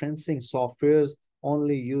referencing softwares.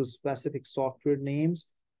 Only use specific software names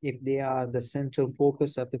if they are the central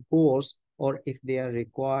focus of the course or if they are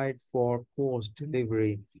required for course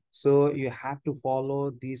delivery. So you have to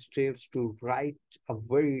follow these tips to write a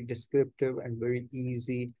very descriptive and very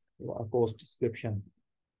easy course description.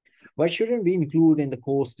 What shouldn't we include in the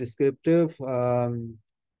course descriptive?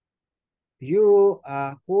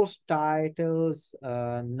 Course titles,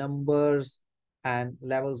 numbers, and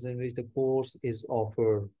levels in which the course is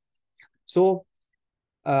offered. So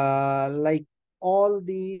like all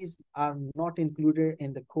these are not included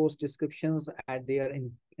in the course descriptions, and they are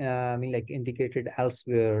indicated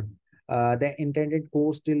elsewhere. The intended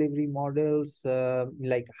course delivery models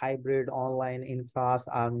like hybrid, online, in-class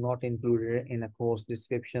are not included in a course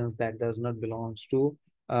descriptions. That does not belong to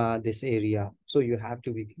this area. So you have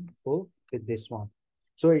to be careful with this one.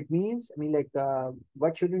 So it means,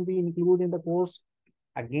 what shouldn't be included in the course?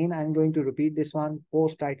 Again, I'm going to repeat this one.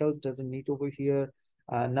 Course titles doesn't need over here.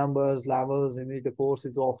 Numbers, levels in which the course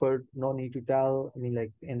is offered, no need to tell.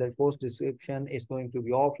 In the course description, it's going to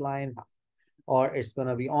be offline or it's going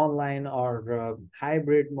to be online or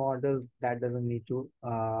hybrid models. That doesn't need to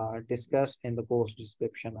discuss in the course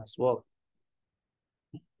description as well.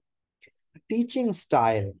 Teaching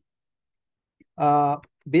style.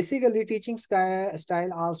 Basically, teaching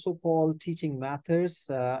style also called teaching methods,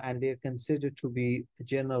 and they're considered to be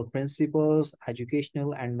general principles,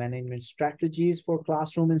 educational and management strategies for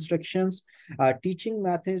classroom instructions. Teaching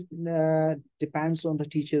method depends on the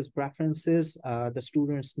teacher's preferences, the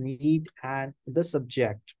student's need, and the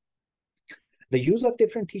subject. The use of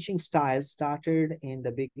different teaching styles started in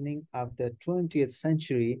the beginning of the 20th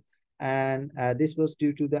century, and this was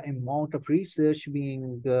due to the amount of research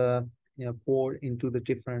being poured into the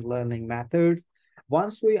different learning methods.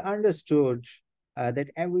 Once we understood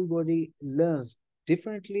that everybody learns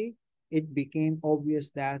differently, it became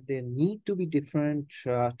obvious that there need to be different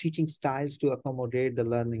teaching styles to accommodate the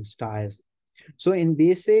learning styles. So in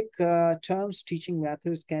basic terms, teaching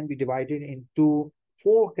methods can be divided into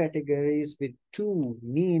 4 categories with 2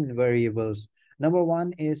 main variables. Number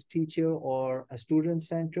 1 is teacher or a student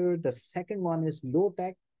centered. The second one is low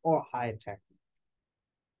tech or high tech.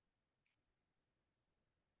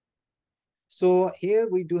 So here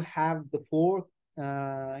we do have the 4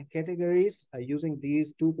 categories. Using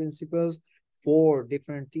these 2 principles, 4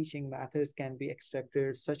 different teaching methods can be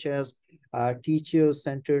extracted, such as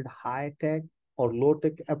teacher-centered high-tech or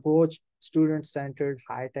low-tech approach, student-centered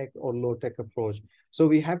high-tech or low-tech approach. So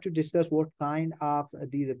we have to discuss what kind of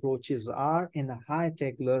these approaches are. In a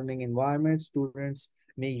high-tech learning environment, students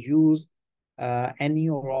may use any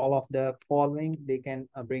or all of the following. They can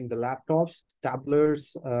bring the laptops,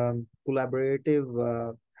 tablets,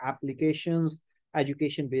 collaborative applications,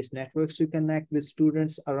 education-based networks to connect with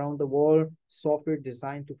students around the world, software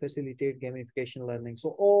designed to facilitate gamification learning. So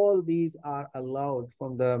all these are allowed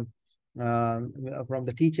from the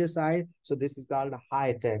teacher side. So this is called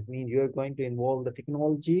high tech, means you're going to involve the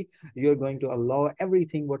technology. You're going to allow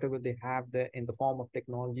everything, whatever they have there in the form of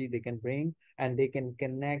technology, they can bring, and they can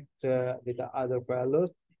connect with the other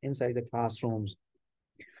fellows inside the classrooms.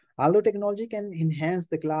 Although technology can enhance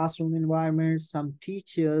the classroom environment, some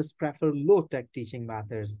teachers prefer low-tech teaching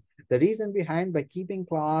methods. The reason behind, by keeping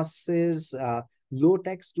classes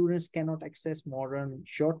low-tech, students cannot access modern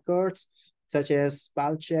shortcuts such as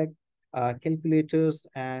spell check, calculators,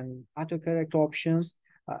 and autocorrect options.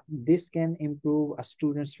 This can improve a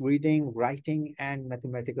student's reading, writing, and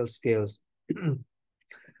mathematical skills.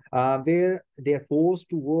 Where they're forced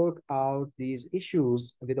to work out these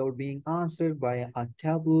issues without being answered by a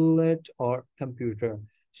tablet or computer.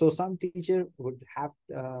 So some teacher would have,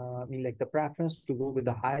 like the preference to go with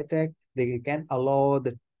the high tech. They can allow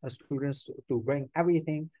the students to bring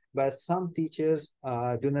everything, but some teachers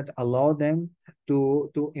do not allow them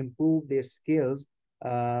to improve their skills.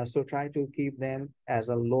 So try to keep them as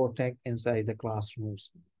a low tech inside the classrooms.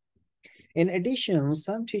 In addition,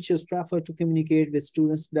 some teachers prefer to communicate with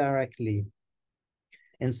students directly,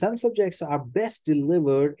 and some subjects are best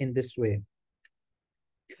delivered in this way.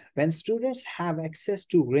 When students have access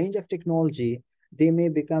to a range of technology, they may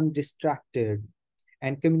become distracted,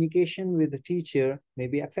 and communication with the teacher may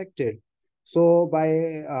be affected. So by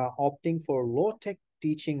opting for low-tech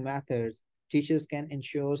teaching methods, teachers can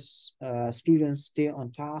ensure students stay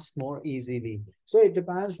on task more easily. So it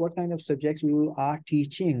depends what kind of subjects you are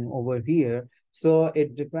teaching over here. So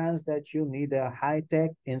it depends that you need a high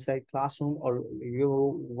tech inside classroom or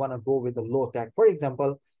you want to go with the low tech. For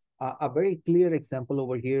example, a very clear example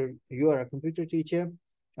over here, you are a computer teacher.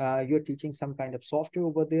 You're teaching some kind of software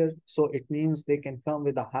over there. So it means they can come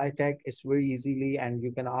with a high tech. It's very easily, and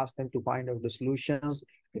you can ask them to find out the solutions,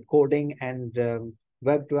 the coding and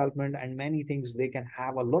web development and many things. They can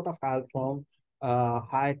have a lot of help from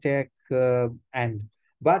high tech end.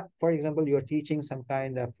 But for example, you're teaching some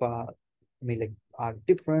kind of, like a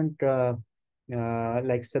different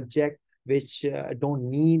like subject which don't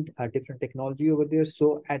need a different technology over there.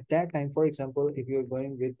 So at that time, for example, if you're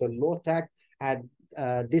going with the low tech, and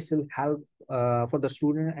this will help for the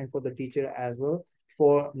student and for the teacher as well,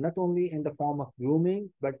 for not only in the form of grooming,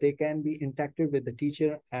 but they can be interactive with the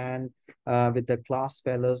teacher and with the class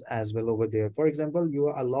fellows as well over there. For example,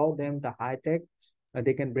 you allow them the high tech,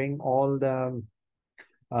 they can bring all the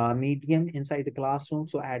medium inside the classroom.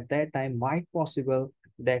 So at that time, might possible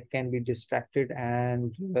that can be distracted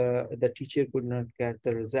and the teacher could not get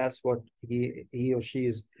the results what he or she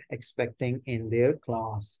is expecting in their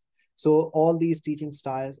class. So all these teaching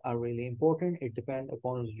styles are really important. It depends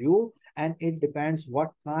upon you, and it depends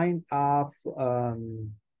what kind of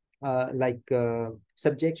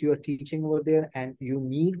subject you are teaching over there, and you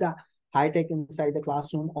need the high tech inside the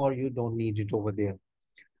classroom or you don't need it over there.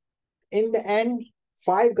 In the end,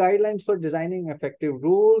 5 guidelines for designing effective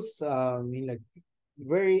rules. Like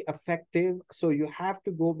very effective. So you have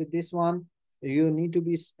to go with this one. You need to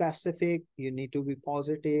be specific. You need to be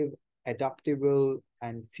positive, adaptable,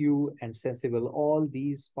 and few and sensible. All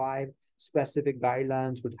these 5 specific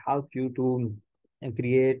guidelines would help you to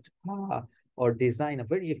create or design a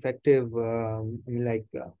very effective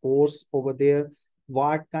course over there.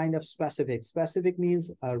 What kind of specific? Specific means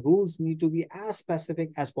rules need to be as specific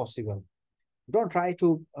as possible. Don't try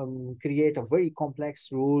to create a very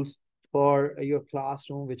complex rules for your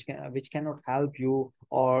classroom, which cannot help you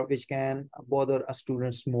or which can bother a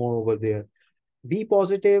students more over there. Be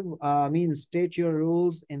positive means state your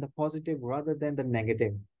rules in the positive rather than the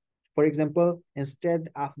negative. For example, instead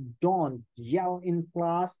of don't yell in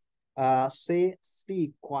class, say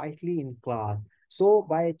speak quietly in class. So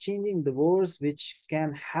by changing the words, which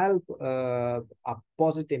can help a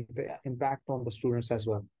positive impact on the students as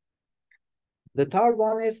well. The third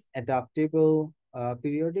one is adaptable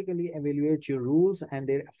periodically evaluate your rules and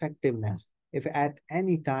their effectiveness. If at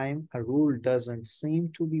any time a rule doesn't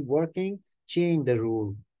seem to be working, change the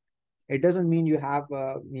rule. It doesn't mean you have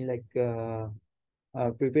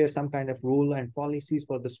prepare some kind of rule and policies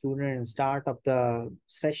for the student in start of the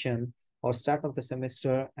session or start of the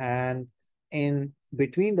semester, and in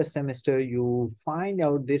between the semester you find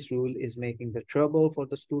out this rule is making the trouble for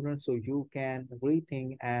the student, so you can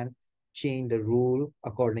rethink and change the rule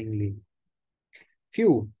accordingly.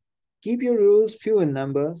 Few. Keep your rules few in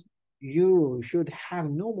number. You should have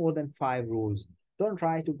no more than 5 rules. Don't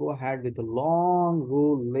try to go ahead with a long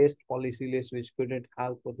rule list, policy list, which couldn't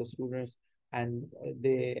help for the students, and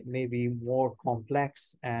they may be more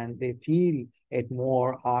complex and they feel it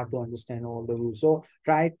more hard to understand all the rules. So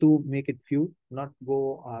try to make it few, not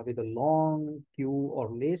go with a long queue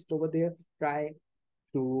or list over there. Try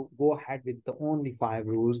to go ahead with the only 5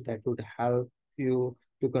 rules that would help you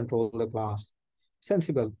to control the class.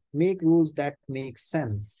 Sensible. Make rules that make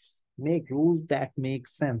sense. Make rules that make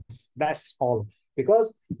sense. That's all.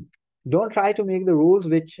 Because don't try to make the rules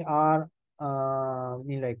which are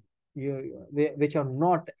which are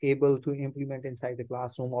not able to implement inside the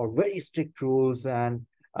classroom, or very strict rules, and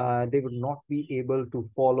they would not be able to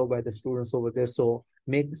follow by the students over there. So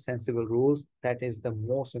make the sensible rules. That is the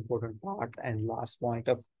most important part and last point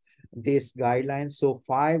of this guidelines. So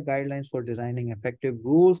 5 guidelines for designing effective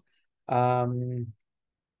rules.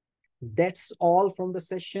 That's all from the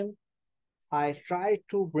session. I try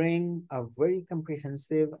to bring a very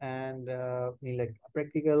comprehensive and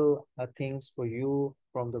practical things for you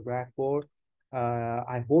from the Blackboard.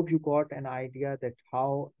 I hope you got an idea that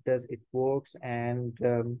how does it works, and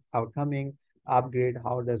our coming upgrade,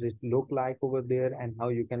 how does it look like over there, and how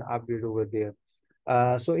you can upgrade over there.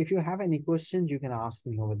 So if you have any questions, you can ask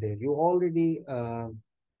me over there. You already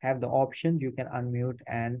have the option. You can unmute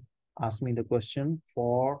and ask me the question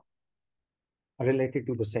for related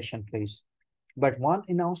to the session, please. But one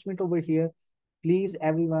announcement over here, please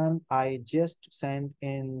everyone, I just sent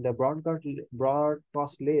in the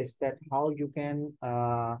broadcast list that how you can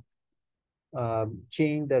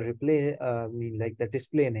change the replay, the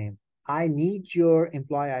display name. I need your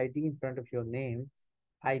employee ID in front of your name.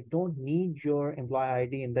 I don't need your employee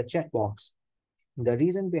ID in the chat box. The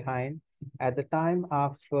reason behind, at the time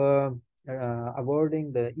of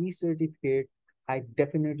awarding the e-certificate, I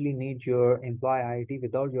definitely need your employee ID.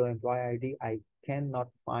 Without your employee ID, I cannot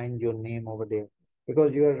find your name over there,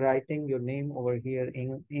 because you are writing your name over here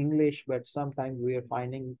in English, but sometimes we are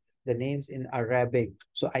finding the names in Arabic.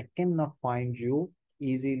 So I cannot find you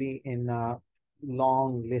easily in a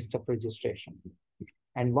long list of registration.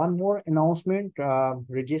 And one more announcement,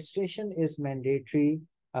 registration is mandatory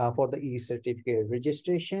for the e-certificate.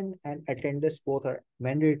 Registration and attendance both are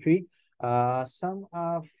mandatory. Some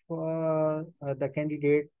of the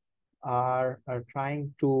candidates are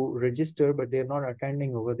trying to register, but they're not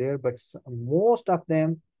attending over there. But most of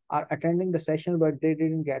them are attending the session, but they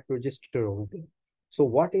didn't get registered over there. So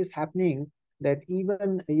what is happening that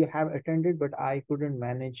even you have attended, but I couldn't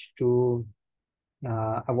manage to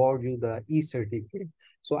award you the e-certificate.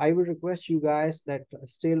 So I would request you guys that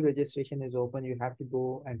still registration is open. You have to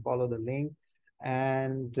go and follow the link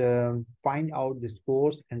and find out this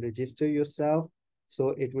course and register yourself. So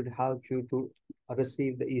it would help you to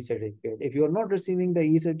receive the e-certificate. If you're not receiving the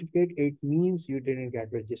e-certificate, it means you didn't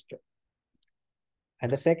get registered.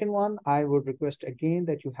 And the second one, I would request again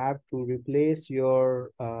that you have to replace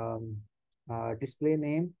your display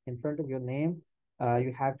name in front of your name.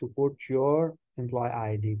 You have to put your employee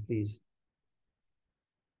ID, please.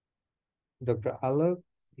 Dr. Alok,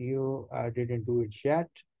 you didn't do it yet.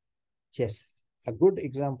 Yes, a good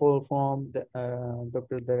example from the,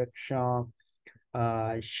 Dr. Derek Shah,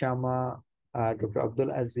 Shama, Dr.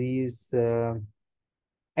 Abdul Aziz,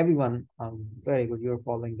 everyone, very good. You're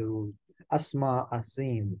following the rule. Asma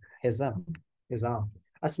Azim, Hizam.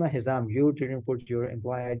 Asma Hizam, you didn't put your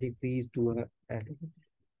employee ID. Please do it.